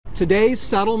Today's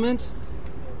settlement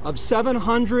of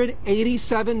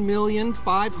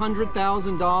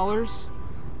 $787,500,000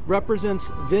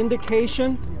 represents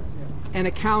vindication and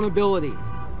accountability.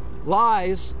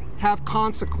 Lies have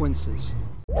consequences.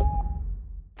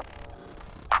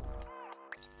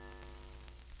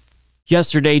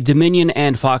 Yesterday, Dominion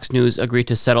and Fox News agreed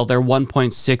to settle their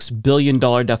 $1.6 billion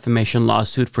defamation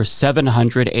lawsuit for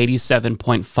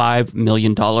 $787.5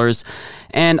 million.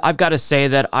 And I've got to say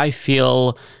that I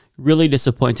feel really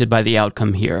disappointed by the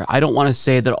outcome here. I don't want to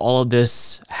say that all of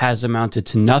this has amounted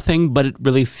to nothing, but it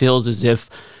really feels as if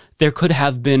there could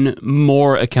have been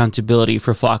more accountability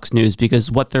for Fox News, because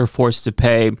what they're forced to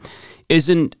pay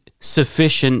isn't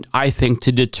sufficient, I think,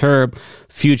 to deter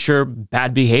future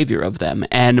bad behavior of them.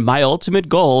 And my ultimate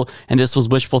goal, and this was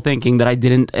wishful thinking that I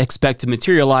didn't expect to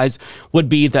materialize, would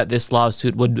be that this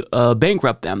lawsuit would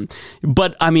bankrupt them.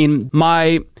 But I mean,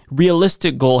 my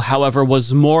realistic goal, however,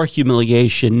 was more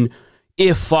humiliation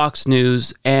if Fox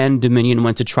News and Dominion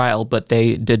went to trial, but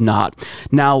they did not.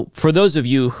 Now, for those of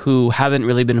you who haven't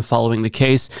really been following the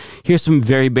case, here's some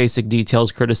very basic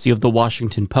details courtesy of the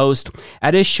Washington Post.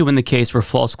 At issue in the case were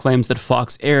false claims that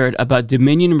Fox aired about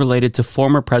Dominion related to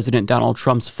former President Donald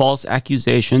Trump's false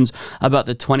accusations about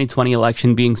the 2020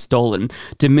 election being stolen.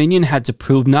 Dominion had to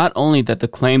prove not only that the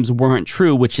claims weren't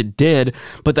true, which it did,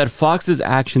 but that Fox's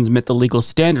actions met the legal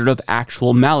standard of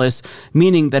actual malice,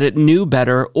 meaning that it knew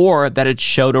better or that it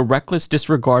showed a reckless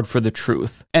disregard for the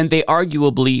truth. And they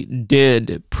arguably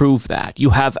did prove that. You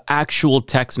have actual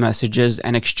text messages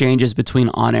and exchanges between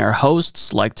on-air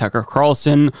hosts like Tucker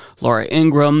Carlson, Laura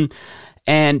Ingraham,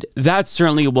 and that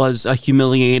certainly was a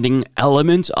humiliating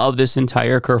element of this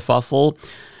entire kerfuffle.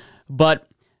 But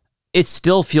it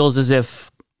still feels as if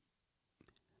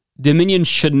Dominion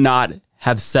should not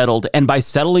have settled, and by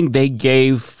settling, they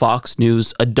gave Fox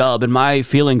News a dub. And my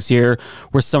feelings here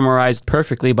were summarized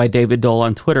perfectly by David Dole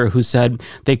on Twitter, who said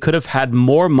they could have had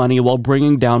more money while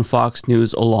bringing down Fox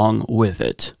News along with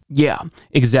it. Yeah,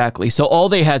 exactly. So all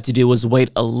they had to do was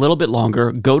wait a little bit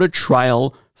longer, go to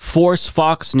trial, force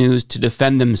Fox News to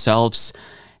defend themselves,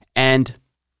 and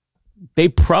they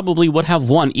probably would have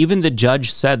won. Even the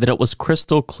judge said that it was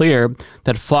crystal clear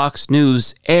that Fox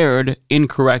News aired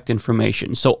incorrect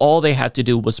information. So all they had to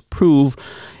do was prove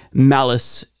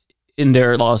malice in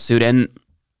their lawsuit, and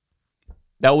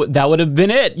that would have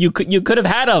been it. You could have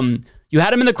had them. You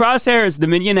had them in the crosshairs,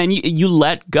 Dominion, and you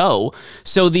let go.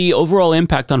 So the overall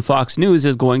impact on Fox News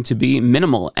is going to be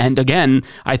minimal. And again,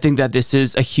 I think that this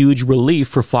is a huge relief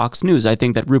for Fox News. I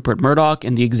think that Rupert Murdoch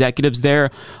and the executives there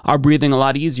are breathing a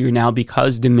lot easier now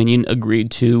because Dominion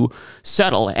agreed to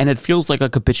settle. And it feels like a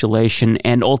capitulation.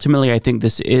 And ultimately, I think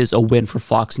this is a win for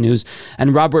Fox News.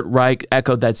 And Robert Reich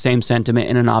echoed that same sentiment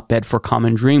in an op-ed for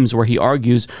Common Dreams, where he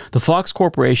argues the Fox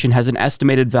Corporation has an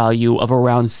estimated value of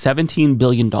around $17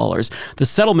 billion. The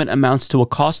settlement amounts to a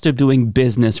cost of doing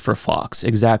business for Fox.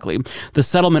 Exactly. The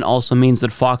settlement also means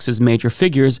that Fox's major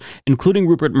figures, including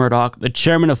Rupert Murdoch, the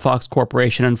chairman of Fox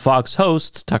Corporation, and Fox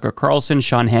hosts Tucker Carlson,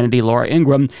 Sean Hannity, Laura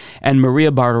Ingraham, and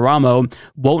Maria Bartiromo,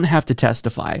 won't have to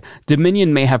testify.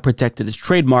 Dominion may have protected its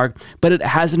trademark, but it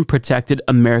hasn't protected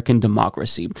American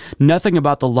democracy. Nothing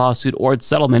about the lawsuit or its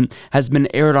settlement has been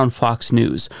aired on Fox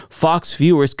News. Fox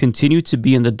viewers continue to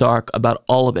be in the dark about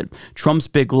all of it. Trump's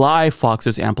big lie,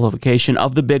 Fox's amplification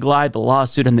of the big lie, the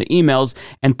lawsuit, and the emails,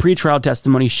 and pretrial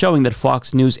testimony showing that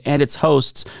Fox News and its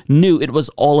hosts knew it was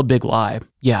all a big lie.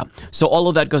 Yeah, so all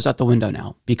of that goes out the window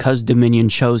now because Dominion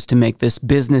chose to make this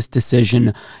business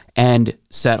decision and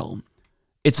settle.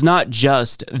 It's not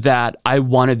just that I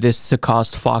wanted this to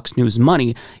cost Fox News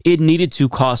money. It needed to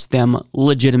cost them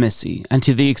legitimacy. And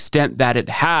to the extent that it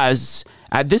has,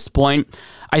 at this point,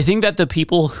 I think that the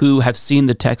people who have seen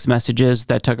the text messages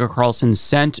that Tucker Carlson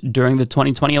sent during the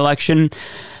 2020 election,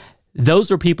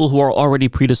 those are people who are already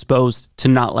predisposed to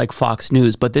not like Fox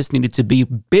News. But this needed to be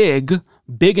big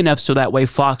enough so that way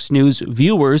Fox News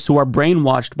viewers who are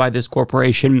brainwashed by this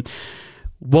corporation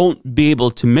won't be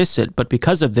able to miss it. But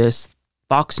because of this,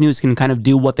 Fox News can kind of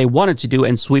do what they wanted to do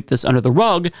and sweep this under the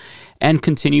rug and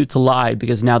continue to lie,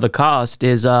 because now the cost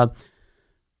is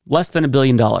less than $1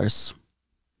 billion.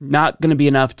 Not going to be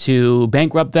enough to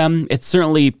bankrupt them. It's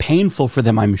certainly painful for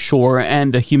them, I'm sure,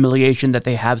 and the humiliation that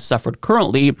they have suffered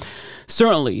currently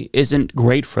certainly isn't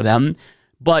great for them,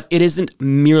 but it isn't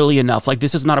merely enough. Like,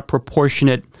 this is not a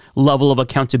proportionate level of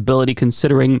accountability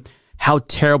considering how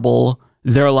terrible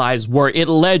their lies were. It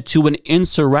led to an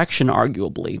insurrection,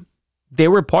 arguably. They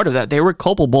were part of that. They were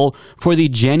culpable for the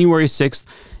January 6th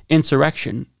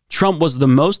insurrection. Trump was the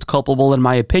most culpable, in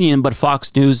my opinion, but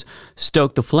Fox News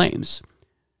stoked the flames.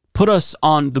 Put us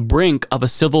on the brink of a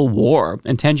civil war,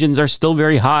 and tensions are still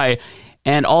very high,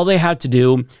 and all they had to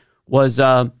do was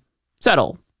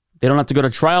settle. They don't have to go to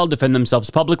trial, defend themselves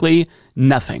publicly,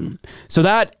 nothing. So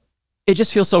that, it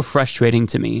just feels so frustrating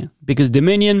to me, because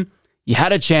Dominion, you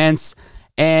had a chance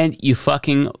and you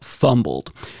fucking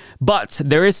fumbled. But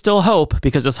there is still hope,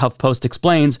 because as HuffPost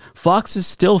explains, Fox is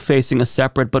still facing a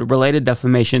separate but related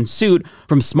defamation suit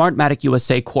from Smartmatic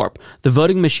USA Corp. The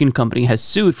voting machine company has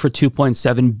sued for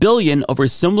 $2.7 billion over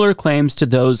similar claims to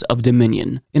those of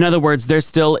Dominion. In other words, there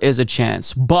still is a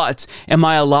chance. But am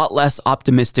I a lot less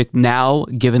optimistic now,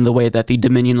 given the way that the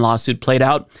Dominion lawsuit played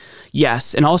out?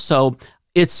 Yes, and also,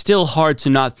 it's still hard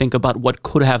to not think about what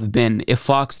could have been if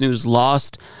Fox News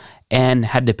lost and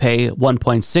had to pay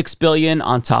 $1.6 billion.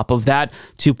 On top of that,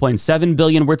 $2.7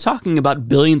 billion. We're talking about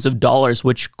billions of dollars,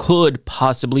 which could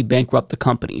possibly bankrupt the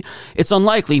company. It's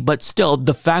unlikely, but still,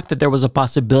 the fact that there was a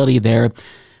possibility there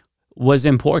was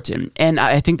important. And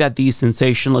I think that these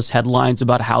sensationalist headlines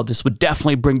about how this would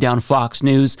definitely bring down Fox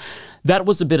News, that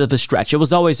was a bit of a stretch. It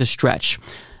was always a stretch.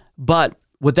 But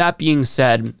with that being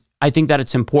said, I think that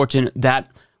it's important that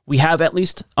we have at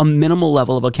least a minimal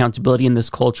level of accountability in this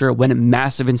culture when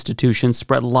massive institutions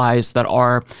spread lies that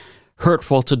are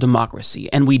hurtful to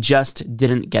democracy, and we just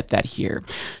didn't get that here.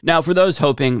 Now, for those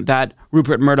hoping that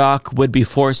Rupert Murdoch would be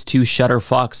forced to shutter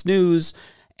Fox News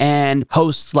and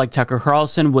hosts like Tucker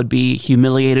Carlson would be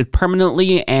humiliated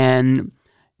permanently and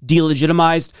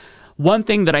delegitimized, one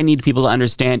thing that I need people to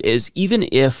understand is, even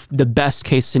if the best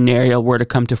case scenario were to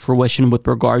come to fruition with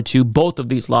regard to both of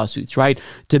these lawsuits, right?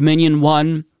 Dominion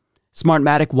won,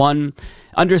 Smartmatic won.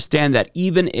 Understand that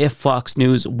even if Fox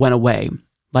News went away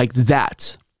like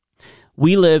that,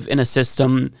 we live in a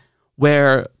system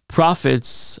where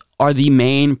profits are the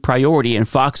main priority, and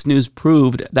Fox News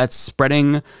proved that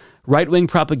spreading right-wing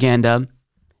propaganda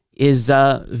is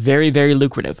very, very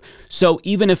lucrative. So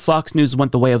even if Fox News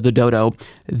went the way of the dodo,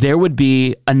 there would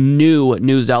be a new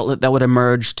news outlet that would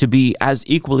emerge to be as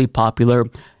equally popular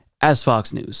as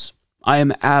Fox News. I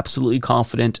am absolutely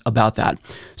confident about that.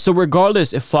 So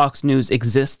regardless if Fox News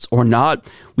exists or not,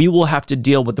 we will have to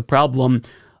deal with the problem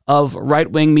of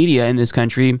right-wing media in this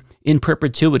country in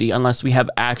perpetuity unless we have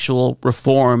actual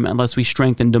reform, unless we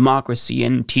strengthen democracy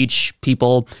and teach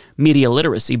people media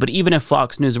literacy. But even if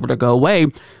Fox News were to go away,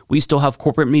 we still have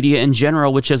corporate media in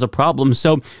general, which is a problem.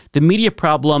 So the media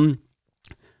problem,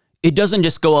 it doesn't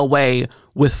just go away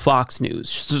with Fox News.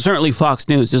 So certainly Fox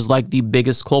News is like the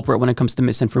biggest culprit when it comes to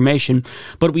misinformation,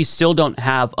 but we still don't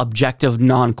have objective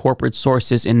non-corporate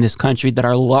sources in this country that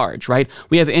are large, right?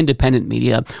 We have independent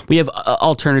media, we have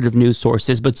alternative news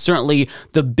sources, but certainly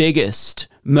the biggest,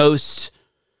 most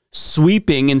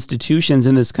sweeping institutions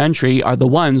in this country are the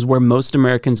ones where most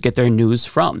Americans get their news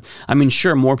from. I mean,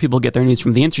 sure, more people get their news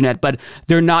from the internet, but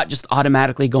they're not just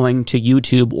automatically going to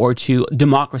YouTube or to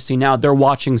Democracy Now! They're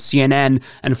watching CNN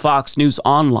and Fox News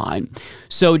online.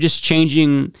 So just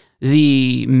changing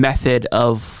the method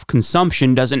of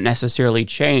consumption doesn't necessarily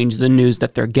change the news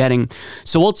that they're getting.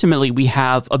 So ultimately, we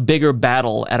have a bigger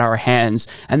battle at our hands,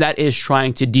 and that is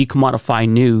trying to decommodify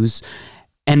news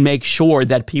and make sure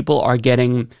that people are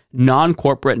getting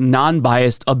non-corporate,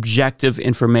 non-biased, objective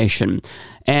information.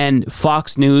 And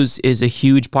Fox News is a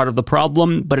huge part of the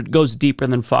problem, but it goes deeper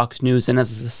than Fox News. And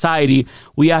as a society,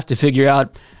 we have to figure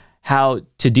out how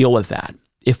to deal with that,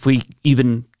 if we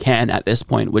even can at this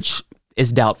point, which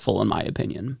is doubtful in my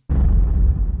opinion.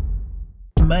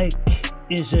 Mike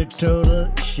is a total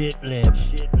shitlib.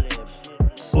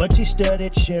 Once he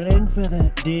started shilling for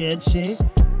the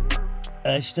DNC,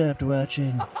 I stopped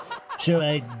watching, so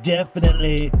I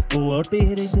definitely won't be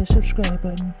hitting the subscribe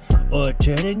button or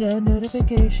turning on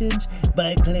notifications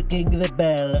by clicking the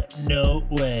bell. No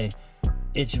way.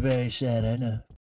 It's very sad, I know.